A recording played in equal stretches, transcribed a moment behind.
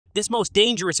This most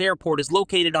dangerous airport is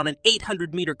located on an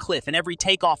 800-meter cliff, and every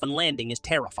takeoff and landing is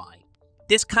terrifying.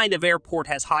 This kind of airport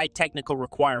has high technical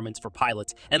requirements for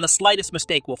pilots, and the slightest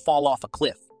mistake will fall off a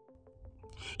cliff.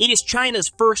 It is China's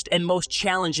first and most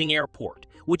challenging airport,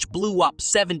 which blew up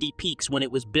 70 peaks when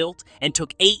it was built and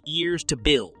took 8 years to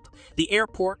build. The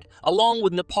airport, along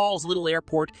with Nepal's little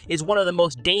airport, is one of the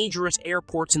most dangerous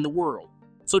airports in the world.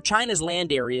 So China's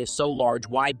land area is so large,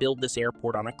 why build this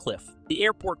airport on a cliff? The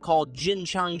airport, called Jin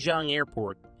Changjiang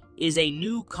Airport, is a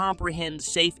new comprehensive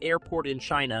safe airport in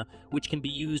China, which can be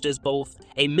used as both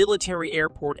a military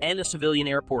airport and a civilian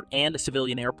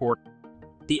airport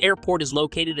The airport is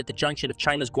located at the junction of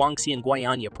China's Guangxi and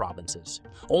Guiania provinces,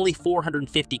 only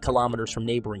 450 kilometers from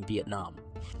neighboring Vietnam.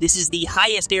 This is the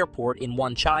highest airport in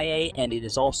Guangxi, and it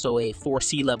is also a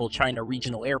 4-sea-level China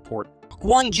regional airport.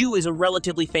 Guangzhou is a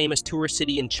relatively famous tourist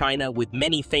city in China with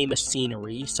many famous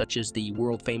scenery, such as the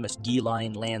world-famous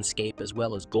Guilin landscape as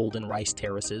well as golden rice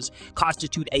terraces,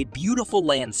 constitute a beautiful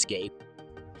landscape.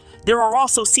 There are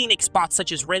also scenic spots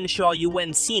such as Renshaw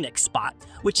Yuen Scenic Spot,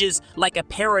 which is like a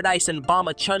paradise in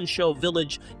Bama Chunshou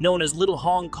village known as Little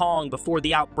Hong Kong before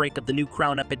the outbreak of the New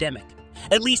Crown epidemic.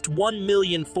 At least 1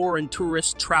 million foreign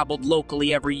tourists traveled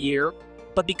locally every year,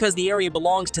 but because the area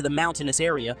belongs to the mountainous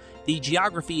area, the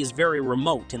geography is very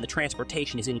remote and the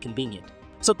transportation is inconvenient.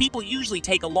 So people usually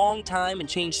take a long time and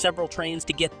change several trains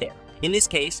to get there. In this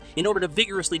case, in order to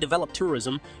vigorously develop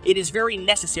tourism, it is very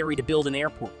necessary to build an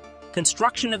airport.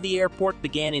 Construction of the airport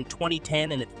began in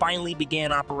 2010 and it finally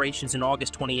began operations in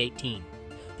August 2018.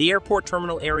 The airport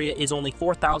terminal area is only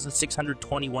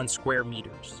 4,621 square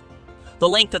meters. The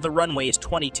length of the runway is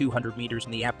 2,200 meters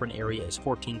and the apron area is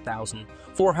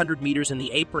 14,400 meters and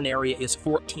the apron area is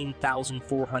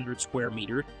 14,400 square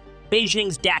meters.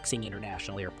 Beijing's Daxing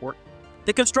International Airport.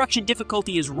 The construction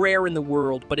difficulty is rare in the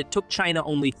world, but it took China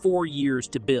only 4 years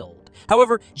to build.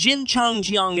 However, Jin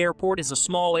Changjiang Airport is a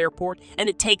small airport and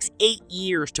it takes 8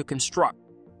 years to construct.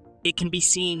 It can be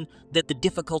seen that the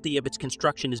difficulty of its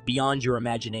construction is beyond your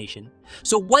imagination.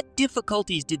 So what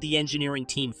difficulties did the engineering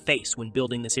team face when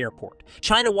building this airport?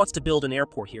 China wants to build an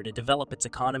airport here to develop its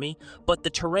economy, but the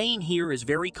terrain here is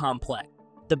very complex.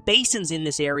 The basins in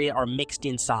this area are mixed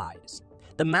in size.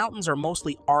 The mountains are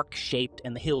mostly arc-shaped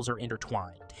and the hills are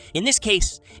intertwined. In this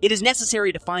case, it is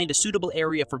necessary to find a suitable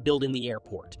area for building the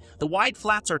airport. The wide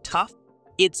flats are tough.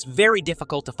 It's very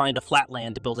difficult to find a flat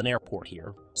land to build an airport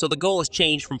here, so the goal has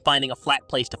changed from finding a flat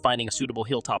place to finding a suitable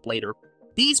hilltop later.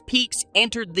 These peaks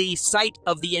entered the site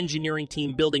of the engineering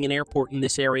team building an airport in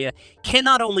this area can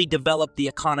not only develop the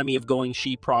economy of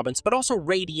Guangxi province, but also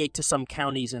radiate to some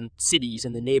counties and cities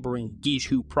in the neighboring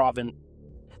Guizhou province.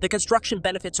 The construction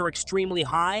benefits are extremely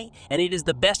high, and it is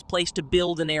the best place to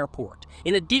build an airport.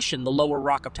 In addition, the lower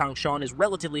rock of Tangshan is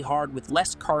relatively hard with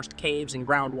less karst caves and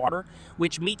groundwater,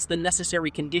 which meets the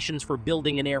necessary conditions for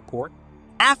building an airport.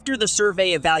 After the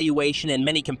survey evaluation and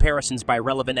many comparisons by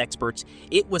relevant experts,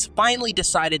 it was finally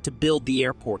decided to build the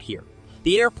airport here.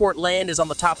 The airport land is on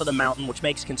the top of the mountain, which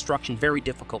makes construction very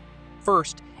difficult.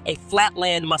 First, a flat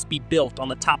land must be built on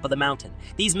the top of the mountain.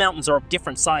 These mountains are of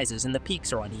different sizes and the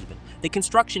peaks are uneven. The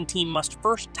construction team must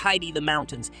first tidy the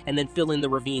mountains and then fill in the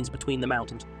ravines between the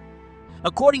mountains.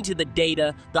 According to the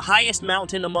data, the highest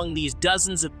mountain among these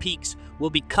dozens of peaks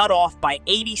will be cut off by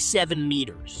 87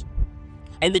 meters.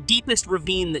 And the deepest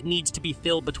ravine that needs to be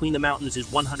filled between the mountains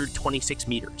is 126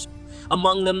 meters.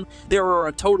 Among them, there are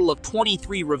a total of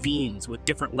 23 ravines with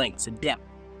different lengths and depth.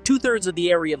 2/3 of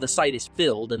the area of the site is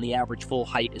filled, and the average full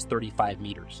height is 35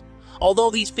 meters.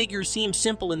 Although these figures seem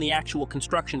simple in the actual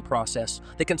construction process,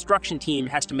 the construction team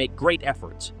has to make great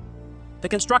efforts. The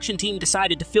construction team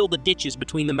decided to fill the ditches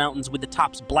between the mountains with the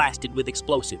tops blasted with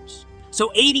explosives.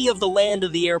 So 80 of the land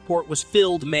of the airport was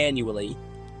filled manually.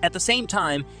 At the same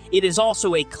time, it is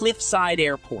also a cliffside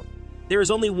airport. There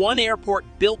is only one airport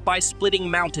built by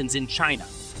splitting mountains in China.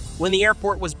 When the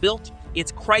airport was built,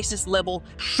 its crisis level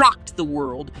shocked the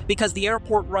world because the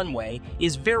airport runway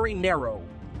is very narrow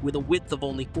with a width of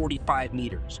only 45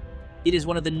 meters. It is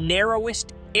one of the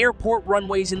narrowest airport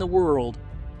runways in the world.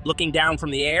 Looking down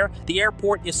from the air, the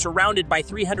airport is surrounded by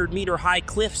 300-meter high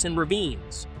cliffs and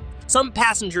ravines. Some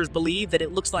passengers believe that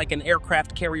it looks like an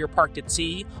aircraft carrier parked at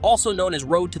sea, also known as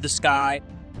Road to the Sky.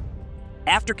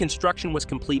 After construction was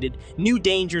completed, new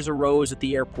dangers arose at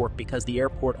the airport because the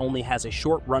airport only has a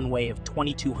short runway of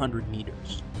 2,200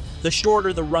 meters. The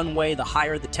shorter the runway, the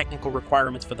higher the technical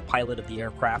requirements for the pilot of the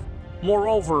aircraft.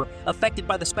 Moreover, affected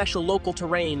by the special local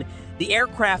terrain, the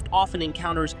aircraft often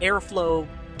encounters airflow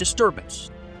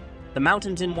disturbance. The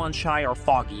mountains in Guangxi are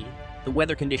foggy. The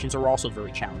weather conditions are also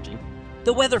very challenging.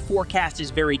 The weather forecast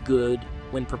is very good.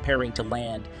 when preparing to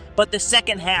land, but the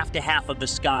second half to half of the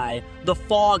sky, the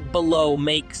fog below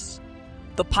makes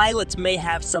the pilots may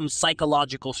have some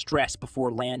psychological stress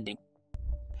before landing.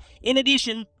 In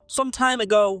addition, some time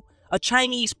ago, a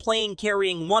Chinese plane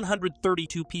carrying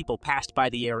 132 people passed by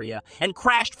the area and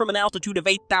crashed from an altitude of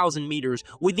 8,000 meters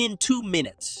within 2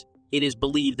 minutes. It is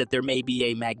believed that there may be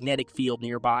a magnetic field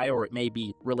nearby, or it may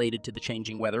be related to the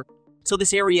changing weather. So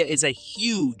this area is a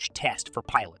huge test for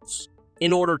pilots.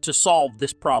 In order to solve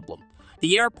this problem,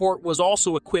 the airport was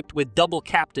also equipped with double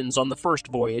captains on the first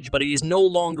voyage, but it is no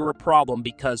longer a problem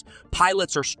because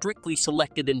pilots are strictly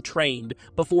selected and trained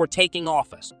before taking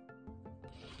office.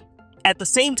 At the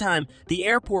same time, the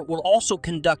airport will also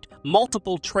conduct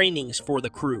multiple trainings for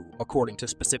the crew, according to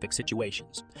specific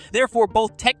situations. Therefore,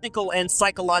 both technical and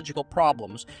psychological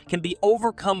problems can be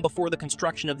overcome before the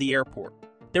construction of the airport.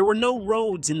 There were no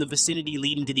roads in the vicinity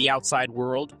leading to the outside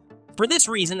world. For this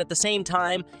reason, at the same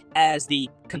time as the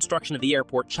construction of the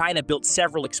airport, China built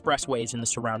several expressways in the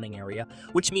surrounding area,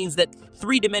 which means that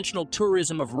three-dimensional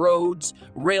tourism of roads,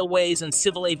 railways, and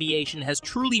civil aviation has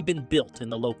truly been built in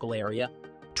the local area.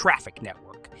 Traffic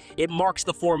network. It marks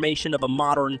the formation of a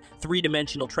modern,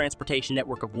 three-dimensional transportation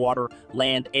network of water,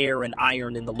 land, air, and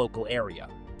iron in the local area.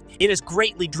 It has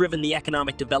greatly driven the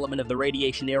economic development of the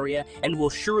radiation area and will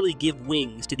surely give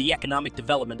wings to the economic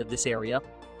development of this area.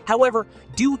 However,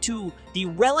 due to the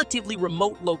relatively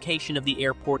remote location of the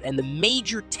airport and the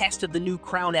major test of the new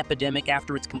crown epidemic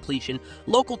after its completion,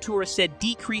 local tourists said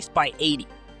decreased by 80.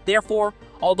 Therefore,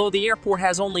 although the airport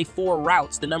has only 4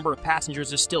 routes, the number of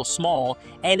passengers is still small,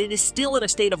 and it is still in a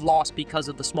state of loss because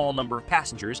of the small number of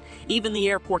passengers. Even the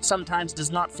airport sometimes does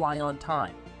not fly on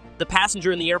time. The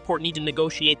passenger in the airport need to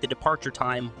negotiate the departure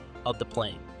time of the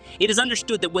plane. It is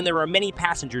understood that when there are many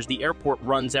passengers, the airport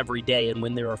runs every day, and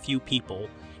when there are few people,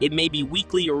 it may be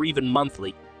weekly or even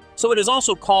monthly. So it is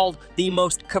also called the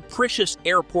most capricious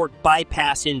airport by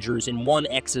passengers in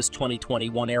 1X's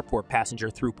 2021 airport passenger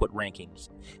throughput rankings.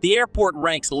 The airport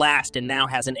ranks last and now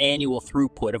has an annual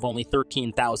throughput of only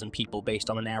 13,000 people based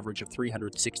on an average of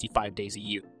 365 days a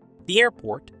year. The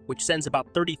airport, which sends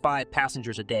about 35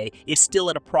 passengers a day, is still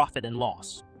at a profit and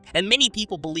loss. And many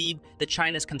people believe that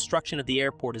China's construction of the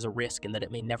airport is a risk and that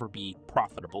it may never be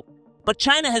profitable. But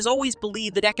China has always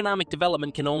believed that economic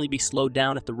development can only be slowed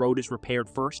down if the road is repaired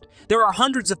first. There are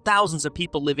hundreds of thousands of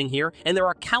people living here, and there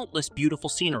are countless beautiful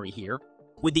scenery here.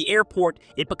 With the airport,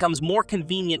 it becomes more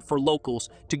convenient for locals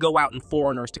to go out and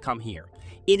foreigners to come here.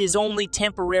 It is only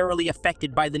temporarily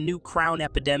affected by the new crown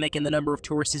epidemic, and the number of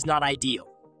tourists is not ideal.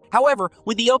 However,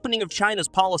 with the opening of China's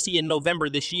policy in November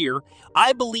this year,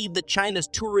 I believe that China's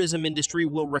tourism industry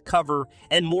will recover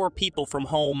and more people from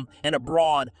home and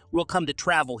abroad will come to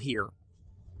travel here.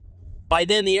 By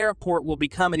then, the airport will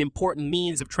become an important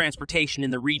means of transportation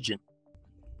in the region.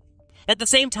 At the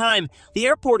same time, the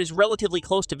airport is relatively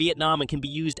close to Vietnam and can be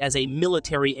used as a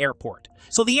military airport.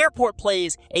 So the airport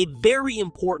plays a very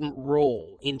important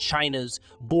role in China's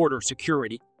border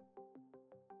security.